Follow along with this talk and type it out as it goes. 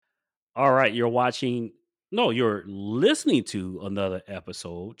All right, you're listening to another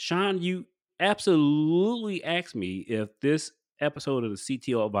episode. Sean, you absolutely asked me if this episode of the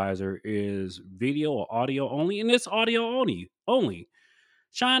CTO Advisor is video or audio only, and it's audio only.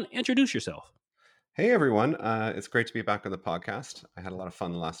 Sean, introduce yourself. Hey everyone, it's great to be back on the podcast. I had a lot of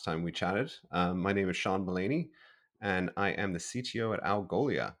fun the last time we chatted. My name is Sean Mullaney, and I am the CTO at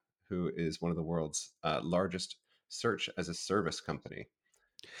Algolia, who is one of the world's largest search as a service company.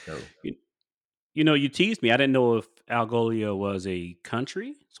 So, You, you teased me. I didn't know if Algolia was a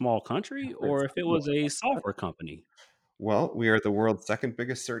small country, it's or if it was a software company. well, we are the world's second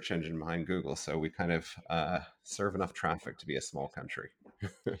biggest search engine behind Google, so we kind of serve enough traffic to be a small country.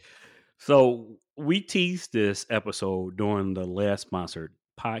 So we teased this episode during the last sponsored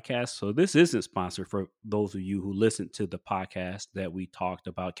podcast. So this isn't sponsored for those of you who listened to the podcast that we talked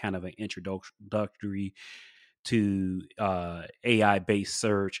about, kind of an introductory to AI based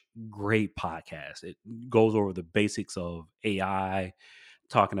search. Great podcast. It goes over the basics of AI,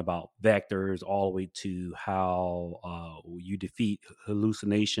 talking about vectors all the way to how you defeat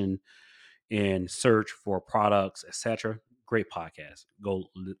hallucination and search for products, etc. Great podcast. Go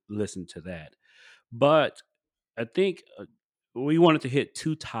listen to that. But I think we wanted to hit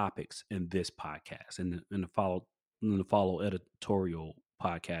two topics in this podcast in the follow editorial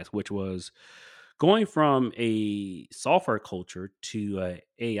podcast, which was going from a software culture to a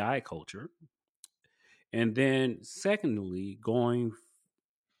AI culture, and then secondly going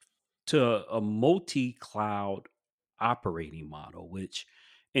to a multi-cloud operating model, which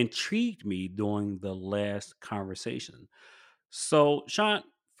intrigued me during the last conversation. So, Sean,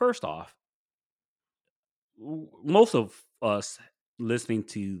 first off, most of us listening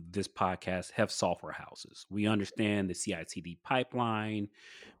to this podcast have software houses. We understand the CI/CD pipeline.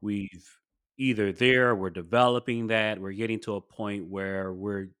 We've either there, we're developing that, we're getting to a point where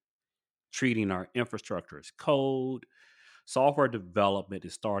we're treating our infrastructure as code. Software development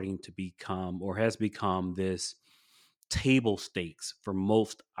is starting to become or has become this table stakes for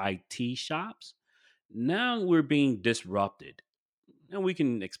most IT shops. Now we're being disrupted, and we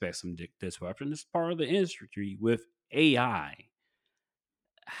can expect some disruption. It's part of the industry with AI.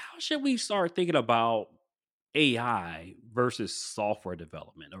 How should we start thinking about AI versus software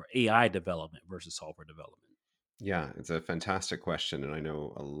development, or AI development versus software development? Yeah, it's a fantastic question, and I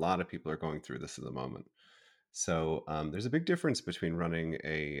know a lot of people are going through this at the moment. So, there's a big difference between running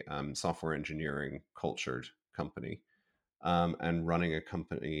a software engineering cultured company and running a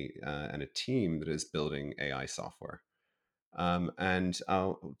company and a team that is building AI software. And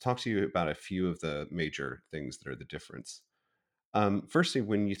I'll talk to you about a few of the major things that are the difference. Firstly,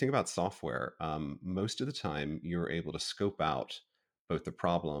 when you think about software, most of the time you're able to scope out both the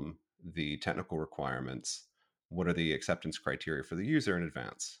problem, the technical requirements, what are the acceptance criteria for the user in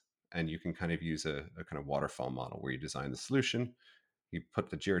advance. And you can kind of use a kind of waterfall model where you design the solution, you put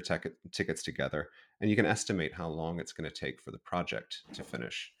the Jira tickets together, and you can estimate how long it's going to take for the project to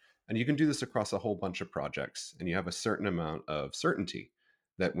finish. And you can do this across a whole bunch of projects, and you have a certain amount of certainty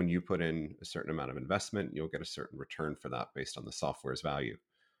that when you put in a certain amount of investment, you'll get a certain return for that based on the software's value.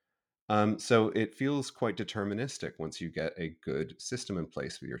 So it feels quite deterministic once you get a good system in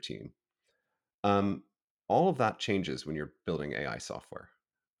place with your team. Um, all of that changes when you're building AI software.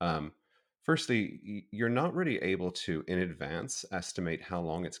 Um, Firstly, you're not really able to, in advance, estimate how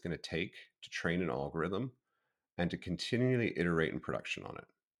long it's going to take to train an algorithm and to continually iterate in production on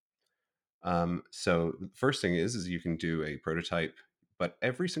it. So the first thing is you can do a prototype, but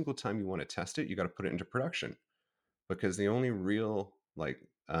every single time you want to test it, you got to put it into production because the only real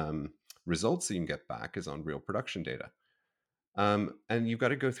results that you can get back is on real production data. And you've got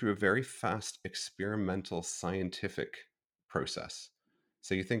to go through a very fast experimental scientific process.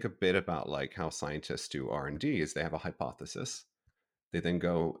 So you think a bit about like how scientists do R&D is they have a hypothesis. They then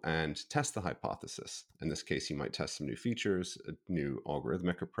go and test the hypothesis. In this case, you might test some new features, a new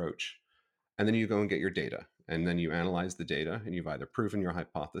algorithmic approach, and then you go and get your data. And then you analyze the data and you've either proven your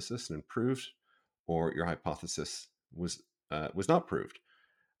hypothesis and improved, or your hypothesis was not proved.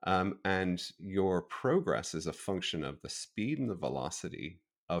 And your progress is a function of the speed and the velocity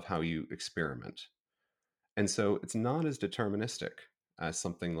of how you experiment. And so it's not as deterministic as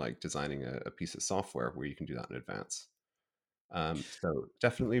something like designing a piece of software where you can do that in advance. So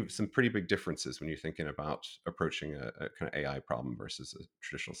definitely some pretty big differences when you're thinking about approaching a kind of AI problem versus a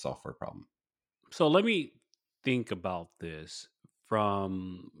traditional software problem. So let me think about this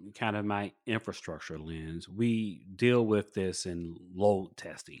from kind of my infrastructure lens. We deal with this in load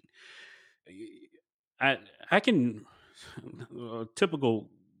testing. I I can a typical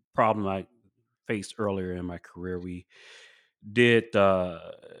problem I faced earlier in my career. We did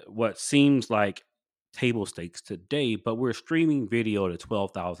what seems like table stakes today, but we're streaming video to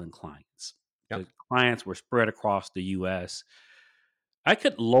 12,000 clients. Yep. The clients were spread across the US. I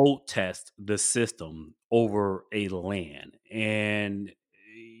could load test the system over a LAN and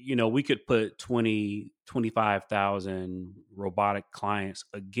we could put 25,000 robotic clients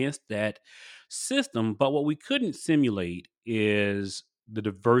against that system, but what we couldn't simulate is the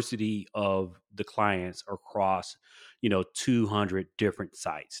diversity of the clients across 200 different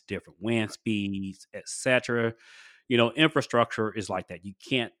sites, different WAN speeds, etc. Infrastructure is like that. You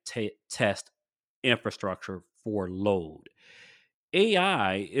can't test infrastructure for load.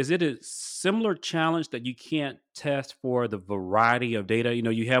 AI, is it a similar challenge that you can't test for the variety of data?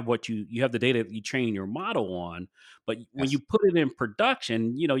 You have you have the data that you train your model on, but when you Yes. put it in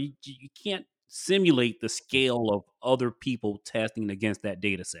production, you can't simulate the scale of other people testing against that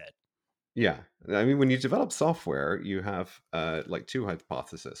data set. Yeah. I mean, when you develop software, you have like two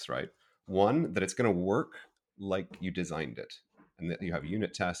hypotheses, right? One, that it's going to work like you designed it, and that you have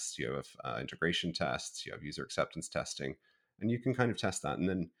unit tests, you have integration tests, you have user acceptance testing, and you can kind of test that. And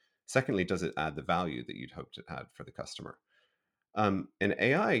then, secondly, does it add the value that you'd hoped it had for the customer? In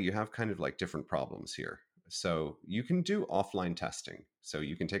AI, you have kind of like different problems here. So you can do offline testing. So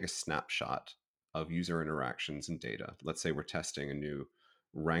you can take a snapshot of user interactions and data. Let's say we're testing a new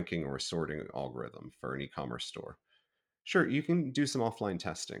ranking or sorting algorithm for an e-commerce store. Sure, you can do some offline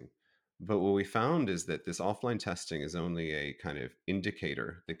testing. But what we found is that this offline testing is only a kind of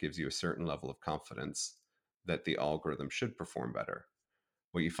indicator that gives you a certain level of confidence that the algorithm should perform better.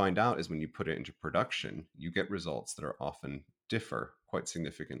 What you find out is when you put it into production, you get results that are often differ quite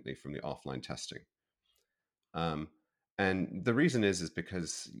significantly from the offline testing. Um, and the reason is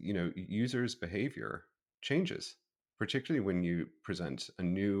because users' behavior changes, particularly when you present a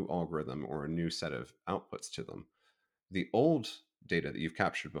new algorithm or a new set of outputs to them. The old data that you've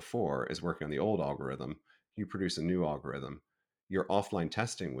captured before is working on the old algorithm. You produce a new algorithm. Your offline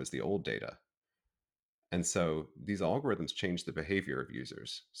testing was the old data, and so these algorithms change the behavior of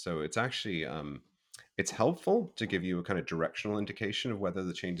users. So it's actually it's helpful to give you a kind of directional indication of whether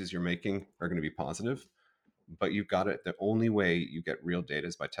the changes you're making are going to be positive. But you've got it. The only way you get real data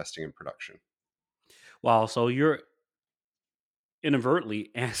is by testing in production. Wow, so you're inadvertently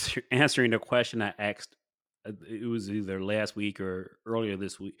answering the question I asked. It was either last week or earlier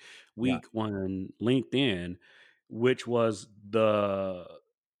this Yeah. week on LinkedIn, which was the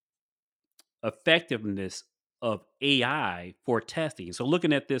effectiveness of AI for testing. So,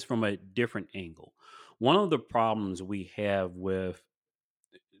 looking at this from a different angle, one of the problems we have with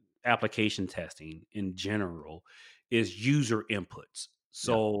application testing in general is user inputs.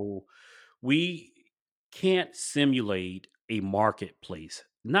 Yeah. So, we can't simulate a marketplace.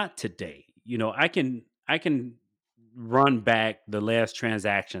 Not today. I can run back the last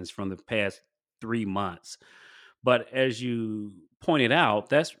transactions from the past 3 months. But as you pointed out,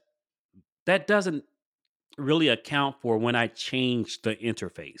 that doesn't really account for when I change the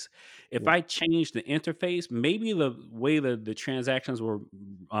interface. If Yeah. I change the interface, maybe the way the transactions were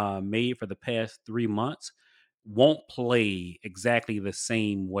made for the past 3 months won't play exactly the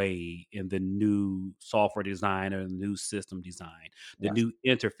same way in the new software design or the new system design, the Yes. new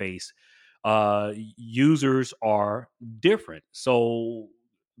interface. Users are different. So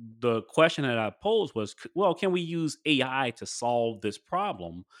the question that I posed was, well, can we use AI to solve this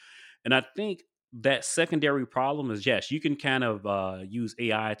problem? And I think that secondary problem is, yes, you can kind of use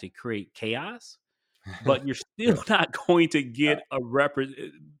AI to create chaos, but you're Yeah. still not going to get a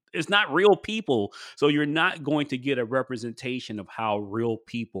it's not real people, so you're not going to get a representation of how real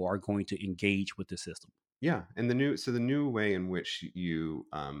people are going to engage with the system. Yeah. And the new way in which you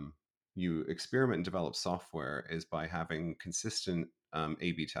experiment and develop software is by having consistent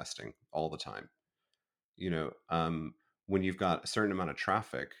A/B testing all the time. You know, when you've got a certain amount of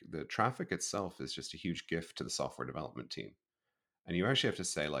traffic, the traffic itself is just a huge gift to the software development team. And you actually have to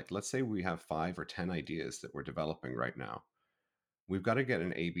say, like, let's say we have 5 or 10 ideas that we're developing right now. We've got to get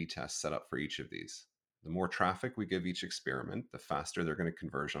an A B test set up for each of these. The more traffic we give each experiment, the faster they're going to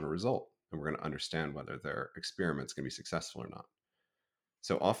converge on a result. And we're going to understand whether their experiment's going to be successful or not.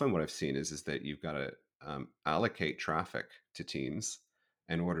 So often what I've seen is that you've got to allocate traffic to teams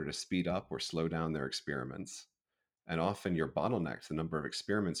in order to speed up or slow down their experiments. And often you're bottlenecked the number of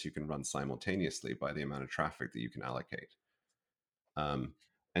experiments you can run simultaneously by the amount of traffic that you can allocate. Um,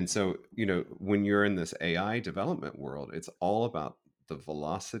 and so, when you're in this AI development world, it's all about the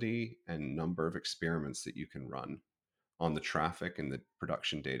velocity and number of experiments that you can run on the traffic and the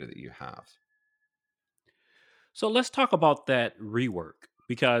production data that you have. So let's talk about that rework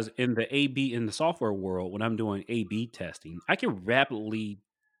because in the AB in the software world, when I'm doing AB testing, I can rapidly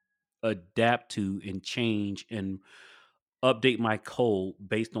adapt to and change and update my code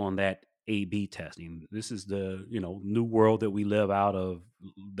based on that A/B testing. This is the new world that we live out of,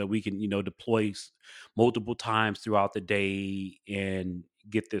 that we can deploy multiple times throughout the day and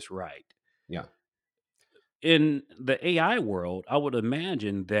get this right. Yeah. In the AI world, I would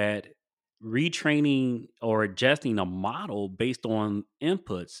imagine that retraining or adjusting a model based on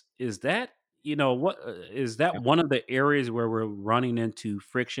inputs, is that what is that one of the areas where we're running into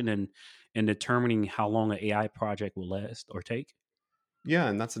friction and determining how long an AI project will last or take? Yeah,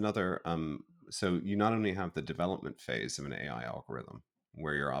 and that's another. So you not only have the development phase of an AI algorithm,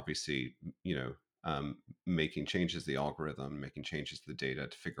 where you're obviously, making changes to the algorithm, making changes to the data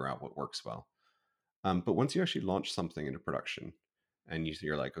to figure out what works well. But once you actually launch something into production, and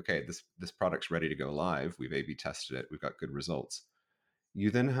you're like, okay, this product's ready to go live. We've A/B tested it. We've got good results. You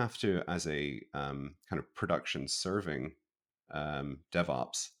then have to, as a kind of production serving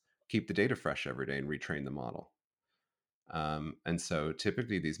DevOps, keep the data fresh every day and retrain the model. And so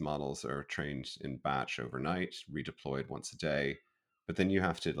typically these models are trained in batch overnight, redeployed once a day, but then you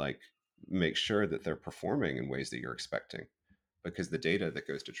have to like make sure that they're performing in ways that you're expecting because the data that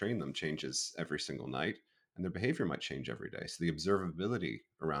goes to train them changes every single night and their behavior might change every day. So the observability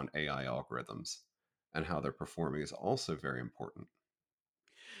around AI algorithms and how they're performing is also very important.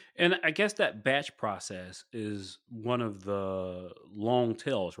 And I guess that batch process is one of the long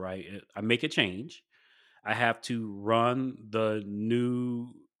tails, right? I make a change. I have to run the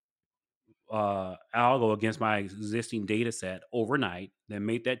new algo against my existing data set overnight, then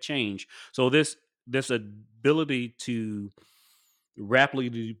make that change. So this ability to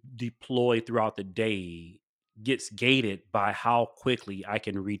rapidly deploy throughout the day gets gated by how quickly I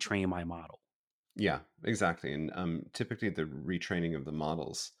can retrain my model. Yeah, exactly. And typically, the retraining of the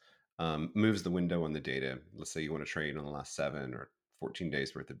models moves the window on the data. Let's say you want to train on the last 7 or 14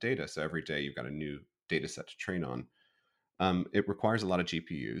 days worth of data. So every day you've got a new data set to train on. It requires a lot of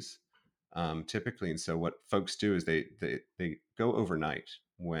GPUs typically. And so what folks do is they go overnight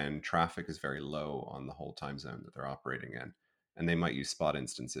when traffic is very low on the whole time zone that they're operating in. And they might use spot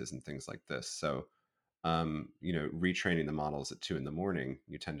instances and things like this. So retraining the models at 2 in the morning,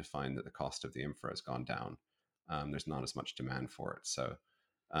 you tend to find that the cost of the infra has gone down. There's not as much demand for it. So,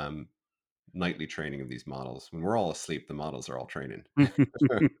 um, nightly training of these models, when we're all asleep, the models are all training.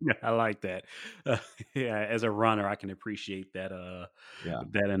 I like that. Yeah, as a runner, I can appreciate that Yeah.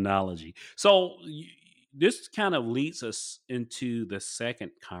 that analogy. So this kind of leads us into the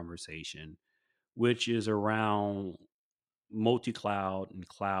second conversation, which is around multi-cloud and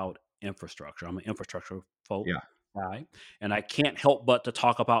cloud infrastructure. I'm an infrastructure folk Yeah. guy, and I can't help but to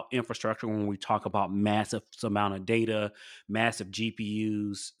talk about infrastructure when we talk about massive amount of data, massive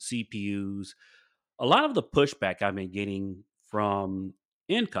GPUs, CPUs. A lot of the pushback I've been getting from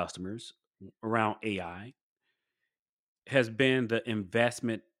end customers around AI has been the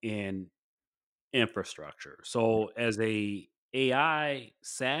investment in infrastructure. So as a AI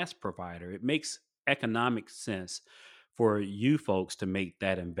SaaS provider, it makes economic sense for you folks to make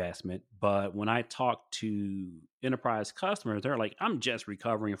that investment. But when I talk to enterprise customers, they're like, I'm just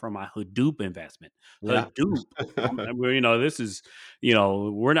recovering from my Hadoop investment. Yeah. Hadoop. Well, this is,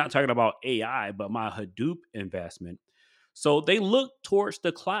 we're not talking about AI, but my Hadoop investment. So they look towards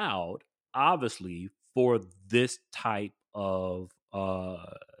the cloud, obviously, for this type of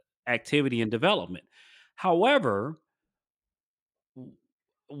activity and development. However,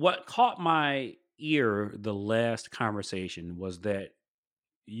 what caught my ear the last conversation was that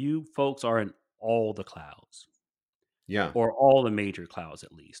you folks are in all the clouds, Yeah. or all the major clouds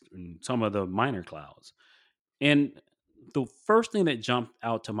at least, and some of the minor clouds. And the first thing that jumped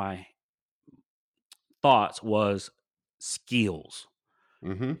out to my thoughts was skills.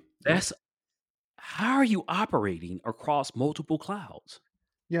 Yeah. That's how are you operating across multiple clouds?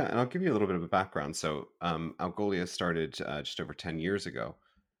 Yeah. And I'll give you a little bit of a background. So, Algolia started just over 10 years ago.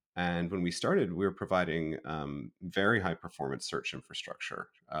 And when we started, we were providing very high performance search infrastructure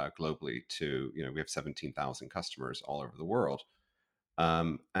globally to, we have 17,000 customers all over the world.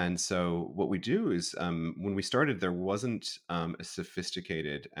 And so what we do is when we started, there wasn't a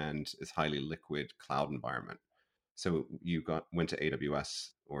sophisticated and as highly liquid cloud environment. So you went to AWS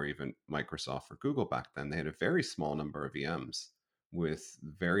or even Microsoft or Google back then. They had a very small number of VMs with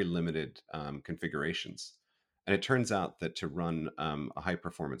very limited configurations. And it turns out that to run a high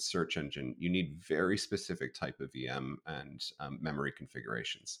performance search engine, you need very specific type of VM and memory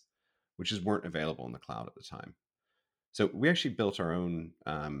configurations, which is weren't available in the cloud at the time. So we actually built our own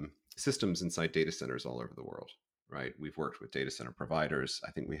systems inside data centers all over the world, right? We've worked with data center providers.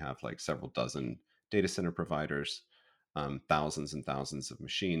 I think we have like several dozen data center providers, thousands and thousands of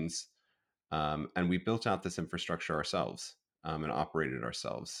machines. And we built out this infrastructure ourselves and operated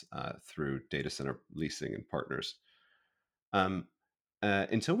ourselves through data center leasing and partners. Um,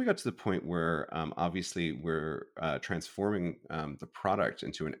 until we got to the point where obviously we're transforming the product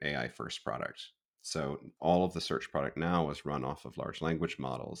into an AI first product. So all of the search product now is run off of large language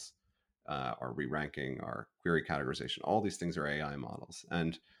models, our re ranking, our query categorization. All these things are AI models.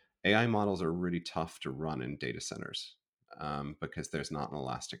 And AI models are really tough to run in data centers because there's not an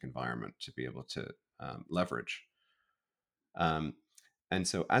elastic environment to be able to leverage. Um, and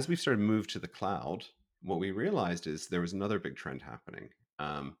so as we've started to move to the cloud, what we realized is there was another big trend happening.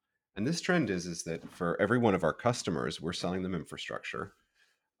 And this trend is that for every one of our customers, we're selling them infrastructure.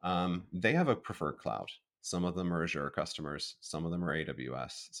 They have a preferred cloud. Some of them are Azure customers, some of them are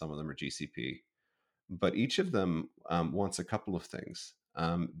AWS, some of them are GCP. But each of them wants a couple of things.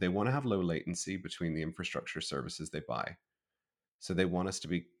 They want to have low latency between the infrastructure services they buy. So they want us to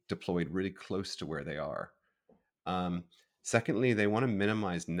be deployed really close to where they are. Um, Secondly, they want to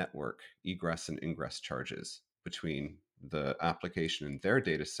minimize network egress and ingress charges between the application in their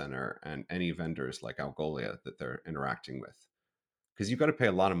data center and any vendors like Algolia that they're interacting with. Because you've got to pay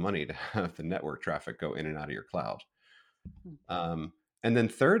a lot of money to have the network traffic go in and out of your cloud. Um, and then,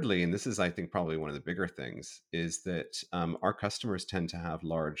 thirdly, and this is, I think, probably one of the bigger things, is that our customers tend to have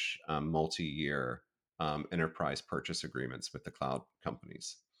large multi year enterprise purchase agreements with the cloud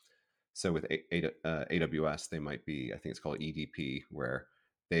companies. So with AWS, they might be, I think it's called EDP, where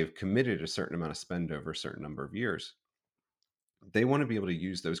they've committed a certain amount of spend over a certain number of years. They want to be able to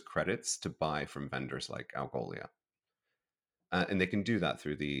use those credits to buy from vendors like Algolia. And they can do that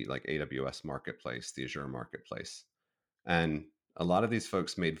through the like AWS marketplace, the Azure marketplace. And a lot of these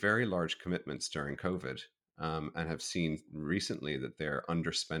folks made very large commitments during COVID and have seen recently that they're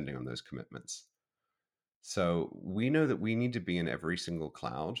underspending on those commitments. So we know that we need to be in every single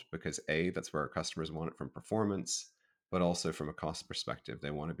cloud because A, that's where our customers want it from performance, but also from a cost perspective. They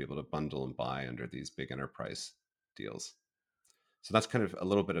want to be able to bundle and buy under these big enterprise deals. So that's kind of a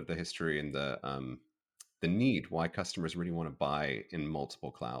little bit of the history and the need why customers really want to buy in multiple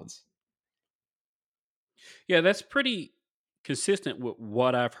clouds. Yeah, that's pretty consistent with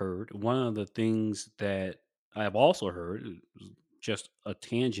what I've heard. One of the things that I've also heard, just a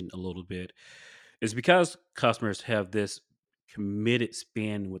tangent a little bit, is because customers have this committed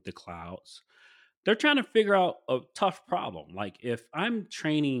spend with the clouds, they're trying to figure out a tough problem. Like if I'm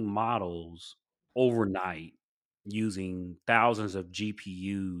training models overnight using thousands of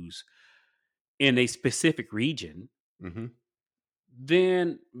GPUs in a specific region, Hmm.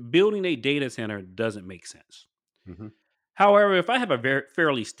 then building a data center doesn't make sense. Hmm. However, if I have a very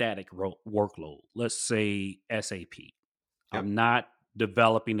fairly static workload, let's say SAP, Yep. I'm not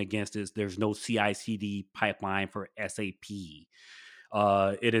developing against this. There's no CI/CD pipeline for SAP.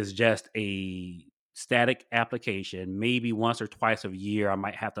 It is just a static application. Maybe once or twice a year, I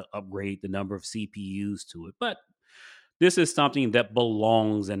might have to upgrade the number of CPUs to it. But this is something that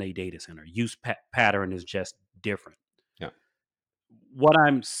belongs in a data center. Use pattern is just different. Yeah. What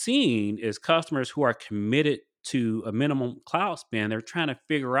I'm seeing is customers who are committed to a minimum cloud spend. They're trying to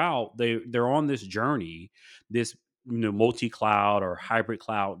figure out they're on this journey, this multi-cloud or hybrid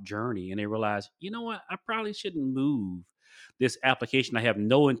cloud journey, and they realize, you know what, I probably shouldn't move this application. I have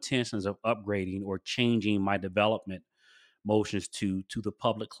no intentions of upgrading or changing my development motions to the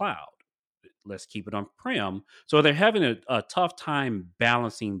public cloud. Let's keep it on prem. So they're having a tough time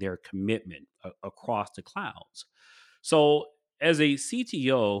balancing their commitment across the clouds. So, as a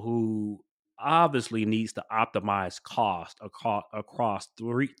CTO who obviously needs to optimize cost across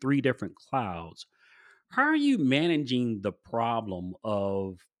three different clouds, how are you managing the problem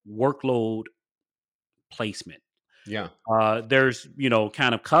of workload placement? Yeah. There's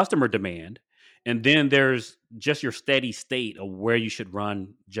kind of customer demand, and then there's just your steady state of where you should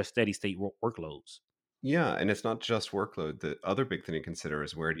run just steady state workloads. Yeah, and it's not just workload. The other big thing to consider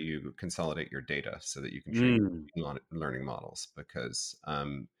is where do you consolidate your data so that you can train Mm. learning models because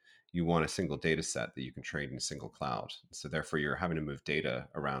you want a single data set that you can train in a single cloud. So therefore, you're having to move data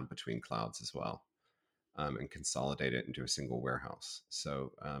around between clouds as well and consolidate it into a single warehouse.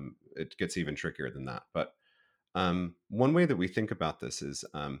 So it gets even trickier than that. But one way that we think about this is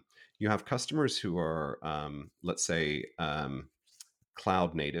you have customers who are, let's say,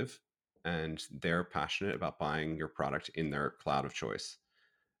 cloud native and they're passionate about buying your product in their cloud of choice.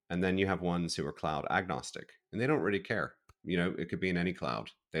 And then you have ones who are cloud agnostic and they don't really care. You know, it could be in any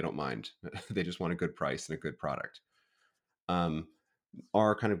cloud. They don't mind. They just want a good price and a good product. Um,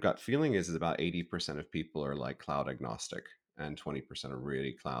 Our kind of gut feeling is about 80% of people are like cloud agnostic and 20% are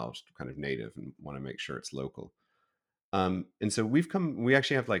really cloud kind of native and want to make sure it's local. And so we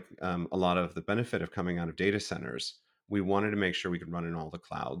actually have like a lot of the benefit of coming out of data centers. We wanted to make sure we could run in all the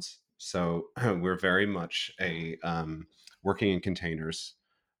clouds. So we're very much a working in containers,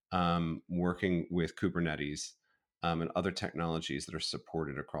 working with Kubernetes and other technologies that are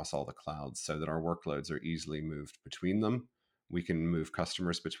supported across all the clouds so that our workloads are easily moved between them. We can move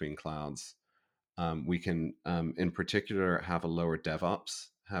customers between clouds. We can, in particular, have a lower DevOps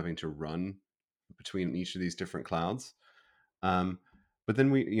having to run between each of these different clouds. Um, but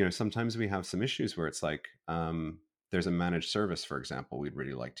then sometimes we have some issues where it's like there's a managed service, for example, we'd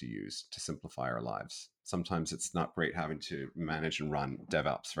really like to use to simplify our lives. Sometimes it's not great having to manage and run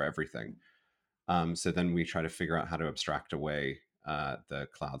DevOps for everything. So then we try to figure out how to abstract away the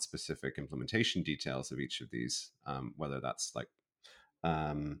cloud specific implementation details of each of these, whether that's like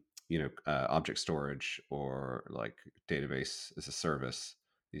object storage or like database as a service,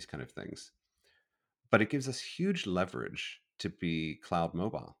 these kind of things. But it gives us huge leverage to be cloud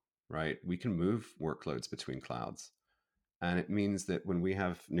mobile, right? We can move workloads between clouds. And it means that when we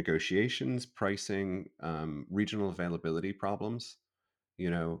have negotiations, pricing, regional availability problems,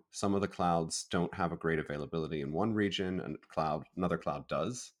 some of the clouds don't have a great availability in one region and another cloud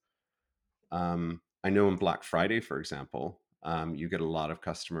does. I know in Black Friday, for example, you get a lot of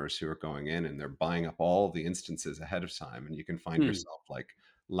customers who are going in and they're buying up all the instances ahead of time, and you can find Hmm. yourself like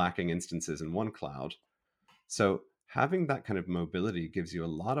lacking instances in one cloud. So having that kind of mobility gives you a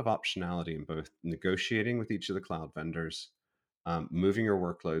lot of optionality in both negotiating with each of the cloud vendors, moving your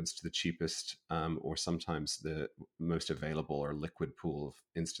workloads to the cheapest or sometimes the most available or liquid pool of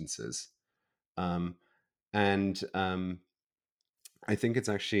instances. Um, and I think it's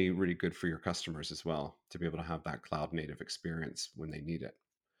actually really good for your customers as well to be able to have that cloud native experience when they need it.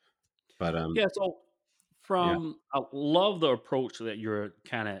 But Yeah, so yeah, I love the approach that you're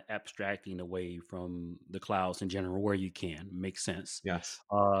kind of abstracting away from the clouds in general where you can. Makes sense. yes.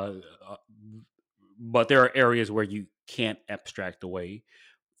 Uh, uh, but there are areas where you can't abstract away.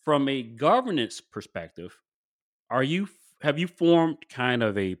 From a governance perspective, have you formed kind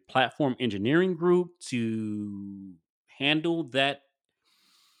of a platform engineering group to handle that,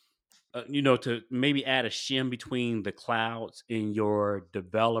 to maybe add a shim between the clouds and your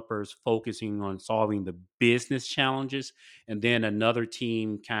developers focusing on solving the business challenges, and then another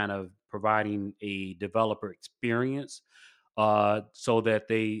team kind of providing a developer experience, so that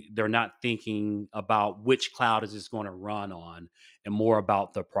they're not thinking about which cloud is this going to run on, and more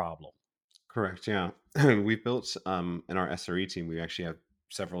about the problem. Correct. Yeah. We've built in our SRE team, we actually have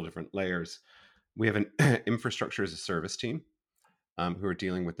several different layers. We have an infrastructure as a service team who are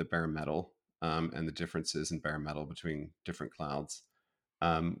dealing with the bare metal and the differences in bare metal between different clouds.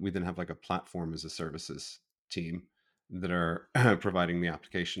 We then have like a platform as a services team that are providing the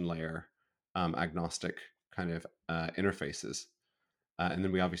application layer agnostic kind of interfaces. And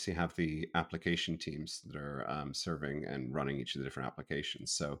then we obviously have the application teams that are serving and running each of the different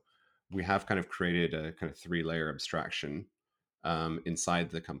applications. So we have kind of created a kind of three-layer abstraction inside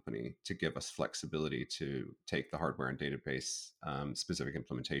the company to give us flexibility to take the hardware and database specific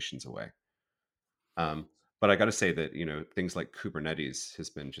implementations away. Um, but I got to say that things like Kubernetes has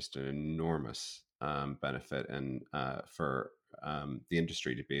been just an enormous benefit, and for the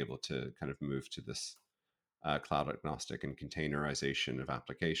industry to be able to kind of move to this cloud agnostic and containerization of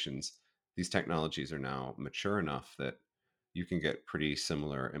applications. These technologies are now mature enough that you can get pretty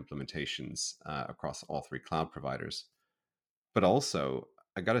similar implementations across all three cloud providers. But also,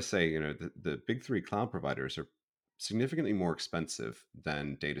 I got to say, the big three cloud providers are significantly more expensive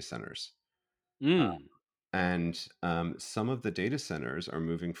than data centers. Mm. And some of the data centers are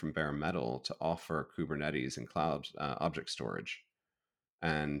moving from bare metal to offer Kubernetes and cloud object storage.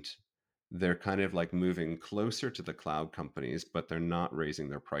 And they're kind of like moving closer to the cloud companies, but they're not raising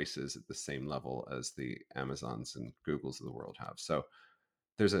their prices at the same level as the Amazons and Googles of the world have. So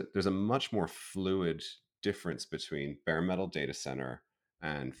there's a much more fluid difference between bare metal data center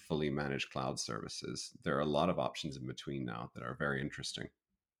and fully managed cloud services. There are a lot of options in between now that are very interesting.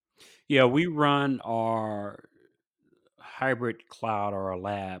 Yeah, we run our hybrid cloud or a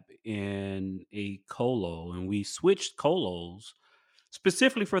lab in a colo, and we switched colos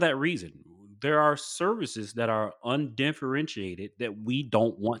specifically for that reason. There are services that are undifferentiated that we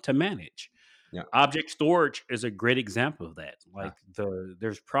don't want to manage. Yeah. Object storage is a great example of that. Yeah. Like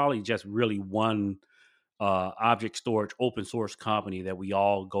there's probably just really one object storage open source company that we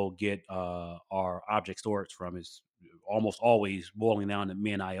all go get our object storage from. Is almost always boiling down to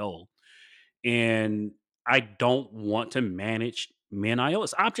min.io, and I don't want to manage man, IO,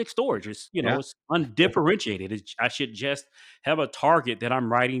 it's object storage. It's, Yeah, it's undifferentiated. I should just have a target that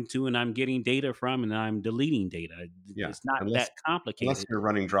I'm writing to and I'm getting data from and I'm deleting data. yeah. It's not Unless that unless complicated. you're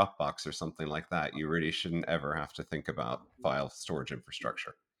running Dropbox or something like that, you really shouldn't ever have to think about file storage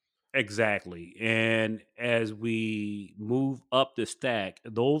infrastructure. Exactly. And as we move up the stack,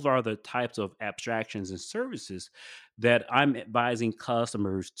 those are the types of abstractions and services that I'm advising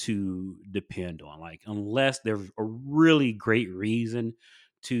customers to depend on. Like, unless there's a really great reason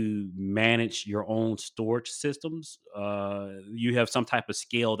to manage your own storage systems, you have some type of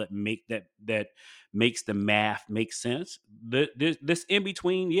scale that makes the math make sense. This in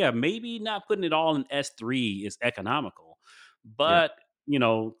between, yeah, maybe not putting it all in S3 is economical, Yeah. but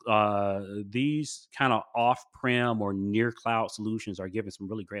these kind of off-prem or near cloud solutions are giving some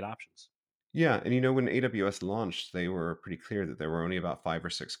really great options. Yeah, and when AWS launched, they were pretty clear that there were only about 5 or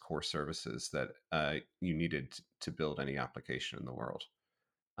 6 core services that, you needed to build any application in the world.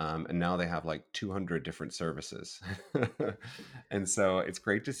 And now they have like 200 different services. And so it's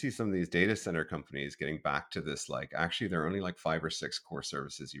great to see some of these data center companies getting back to this, like, actually, there are only like 5 or 6 core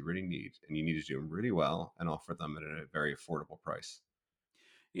services you really need, and you need to do them really well and offer them at a very affordable price.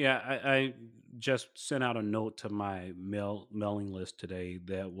 Yeah, I just sent out a note to my mailing list today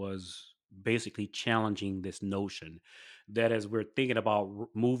that was basically challenging this notion that as we're thinking about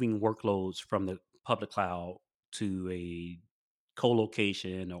moving workloads from the public cloud to a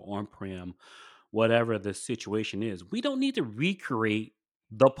co-location or on-prem, whatever the situation is, we don't need to recreate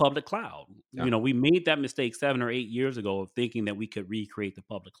the public cloud. Yeah, We made that mistake 7 or 8 years ago of thinking that we could recreate the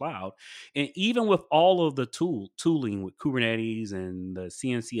public cloud. And even with all of the tooling with Kubernetes and the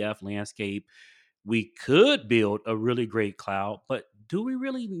CNCF landscape, we could build a really great cloud, but do we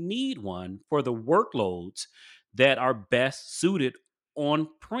really need one for the workloads that are best suited on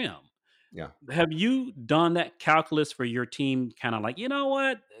prem? yeah. Have you done that calculus for your team? Kind of like, you know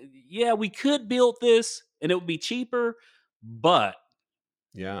what? Yeah, we could build this and it would be cheaper, but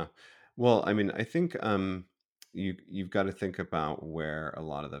Yeah. Well, I mean, I think you've got to think about where a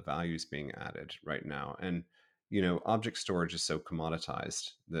lot of the value is being added right now. And object storage is so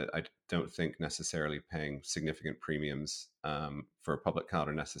commoditized that I don't think necessarily paying significant premiums for a public cloud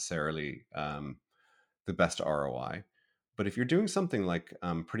are necessarily the best ROI. But if you're doing something like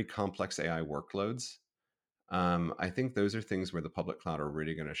pretty complex AI workloads, I think those are things where the public cloud are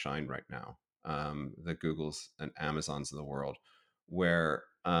really going to shine right now. The Googles and Amazons of the world, where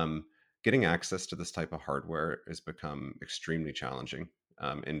getting access to this type of hardware has become extremely challenging.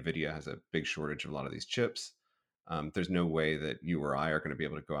 NVIDIA has a big shortage of a lot of these chips. There's no way that you or I are going to be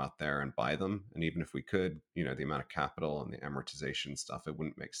able to go out there and buy them. And even if we could, the amount of capital and the amortization stuff, it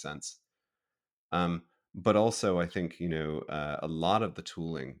wouldn't make sense. But also, I think a lot of the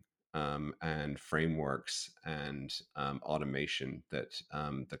tooling and frameworks and automation that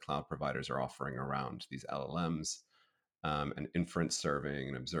the cloud providers are offering around these LLMs and inference serving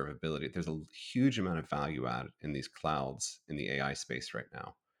and observability. There's a huge amount of value add in these clouds in the AI space right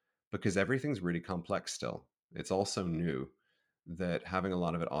now because everything's really complex still. It's also new that having a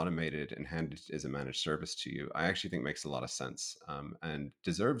lot of it automated and handed as a managed service to you, I actually think makes a lot of sense and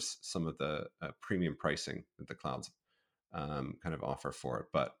deserves some of the premium pricing that the clouds kind of offer for it.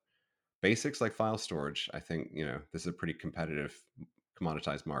 But basics like file storage, I think, this is a pretty competitive,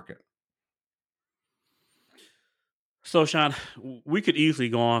 commoditized market. so, Sean, we could easily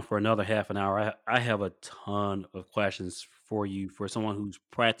go on for another half an hour. I have a ton of questions for you for someone who's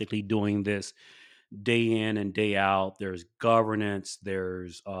practically doing this day in and day out. There's governance,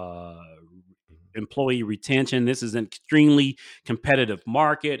 there's employee retention. This is an extremely competitive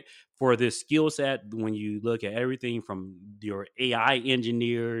market for this skill set. When you look at everything from your AI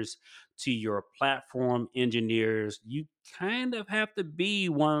engineers to your platform engineers, you kind of have to be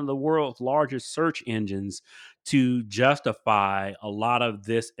one of the world's largest search engines to justify a lot of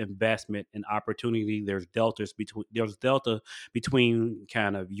this investment and opportunity. There's delta between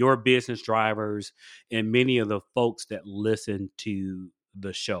kind of your business drivers and many of the folks that listen to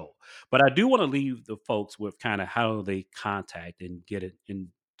the show. But I do want to leave the folks with kind of how they contact and get it in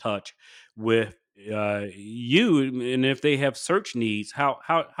touch with you, and if they have search needs, how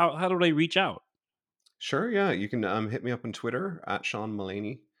do they reach out? Sure, yeah. You can hit me up on Twitter at Sean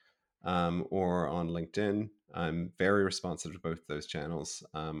Mullaney or on LinkedIn. I'm very responsive to both those channels,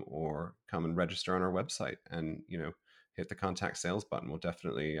 or come and register on our website and, hit the contact sales button. We'll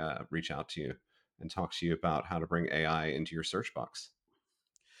definitely reach out to you and talk to you about how to bring AI into your search box.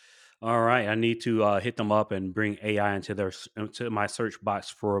 All right, I need to hit them up and bring AI into my search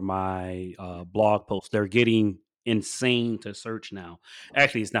box for my blog post. They're getting insane to search now.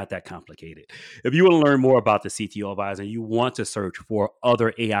 Actually, it's not that complicated. If you want to learn more about the CTO advisor, you want to search for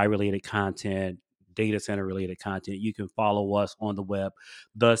other AI related content, data center related content, you can follow us on the web,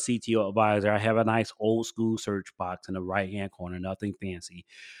 the CTO advisor. I have a nice old school search box in the right hand corner, nothing fancy.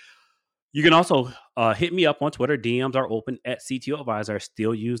 You can also hit me up on Twitter. DMs are open at CTO Advisor. I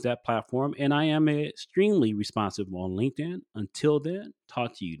still use that platform, and I am extremely responsive on LinkedIn. Until then,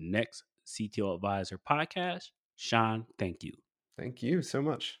 talk to you next CTO Advisor podcast. Sean, thank you. Thank you so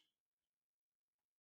much.